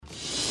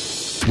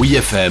Oui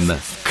FM,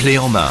 clé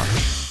en main.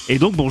 Et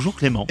donc bonjour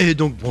Clément. Et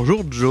donc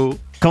bonjour Joe.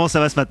 Comment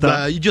ça va ce matin?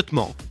 Bah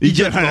idiotement. Et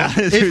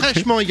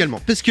fraîchement également.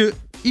 Parce que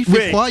il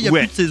fait froid, il y a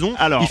plus de saison.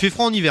 Alors, il fait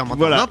froid en hiver maintenant.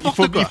 Voilà,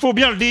 N'importe quoi. il faut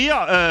bien le dire,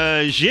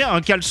 j'ai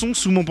un caleçon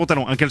sous mon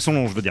pantalon. Un caleçon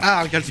long, je veux dire.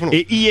 Ah, un caleçon long.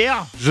 Et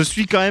hier, je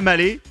suis quand même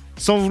allé,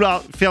 sans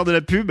vouloir faire de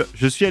la pub,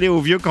 je suis allé au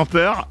Vieux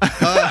Campeur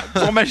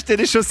pour m'acheter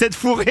des chaussettes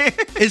fourrées.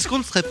 Est-ce qu'on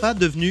ne serait pas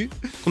devenu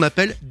ce qu'on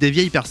appelle des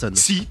vieilles personnes?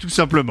 Si, tout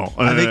simplement.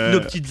 Avec nos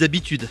petites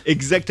habitudes.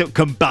 Exactement.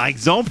 Comme par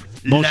exemple,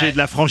 manger de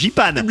la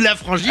frangipane. La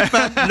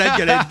frangipane, la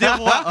galette des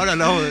rois. Oh là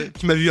là,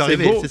 tu m'as vu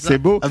arriver, c'est ça? C'est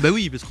beau. Ah bah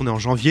oui, parce qu'on est en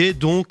janvier,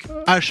 donc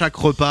à chaque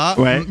repas,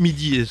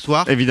 midi et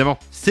soir, évidemment,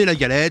 c'est la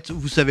galette.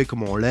 Vous savez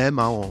comment on l'aime,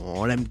 hein,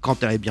 on l'aime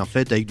quand elle est bien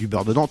faite, avec du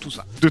beurre dedans, tout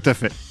ça. Tout à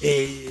fait.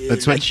 Et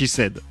That's what she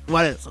said.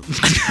 Voilà.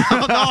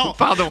 Non,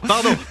 pardon.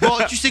 Bon,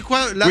 tu sais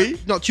quoi, là,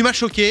 non, tu m'as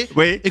choqué.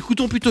 Oui.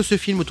 Écoutons plutôt ce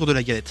film autour de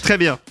la galette. Très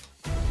bien.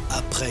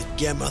 Après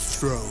Game of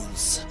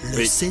Thrones,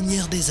 Le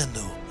Seigneur des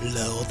Anneaux,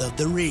 Lord of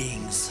the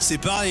Rings, C'est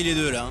pareil les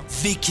deux là.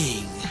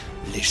 Viking,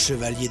 Les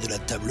Chevaliers de la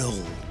Table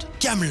Ronde,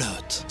 Camelot.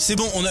 C'est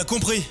bon, on a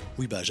compris.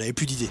 Oui bah j'avais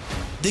plus d'idées.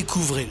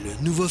 Découvrez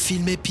le nouveau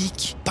film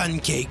épique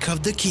Pancake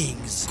of the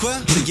Kings. Quoi?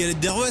 Les galettes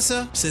des rois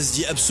ça? Ça se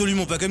dit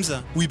absolument pas comme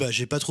ça. Oui bah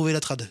j'ai pas trouvé la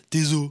trad,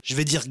 désolé. Je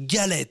vais dire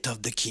Galette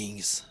of the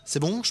Kings. C'est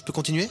bon, je peux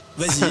continuer?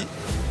 Vas-y.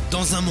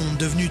 Dans un monde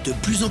devenu de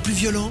plus en plus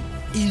violent,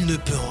 il ne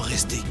peut en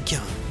rester qu'un.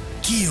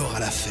 Qui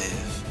aura la fève?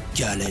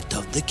 Galette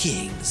of the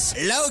Kings.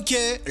 Là ok,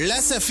 là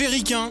ça fait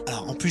ricain.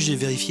 Alors en plus j'ai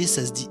vérifié,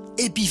 ça se dit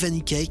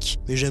Epiphany Cake,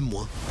 mais j'aime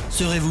moins.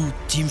 Serez-vous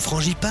Team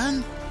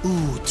Frangipane ou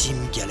Team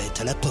Galette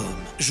à la pomme?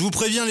 Je vous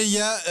préviens les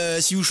gars,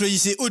 si vous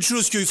choisissez autre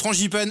chose que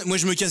frangipane, moi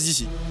je me casse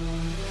d'ici.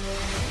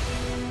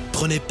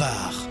 Prenez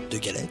part de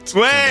Galette,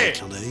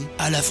 clin d'œil,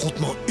 à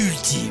l'affrontement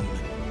ultime,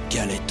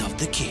 Galette of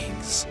the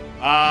Kings.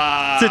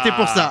 C'était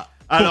pour ça.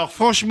 Alors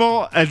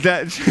franchement,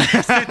 C'était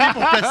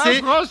pour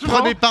placer Franchement,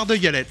 prenez part de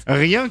galette.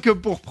 rien que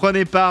pour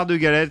prenez part de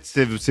galette,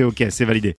 c'est ok, c'est validé.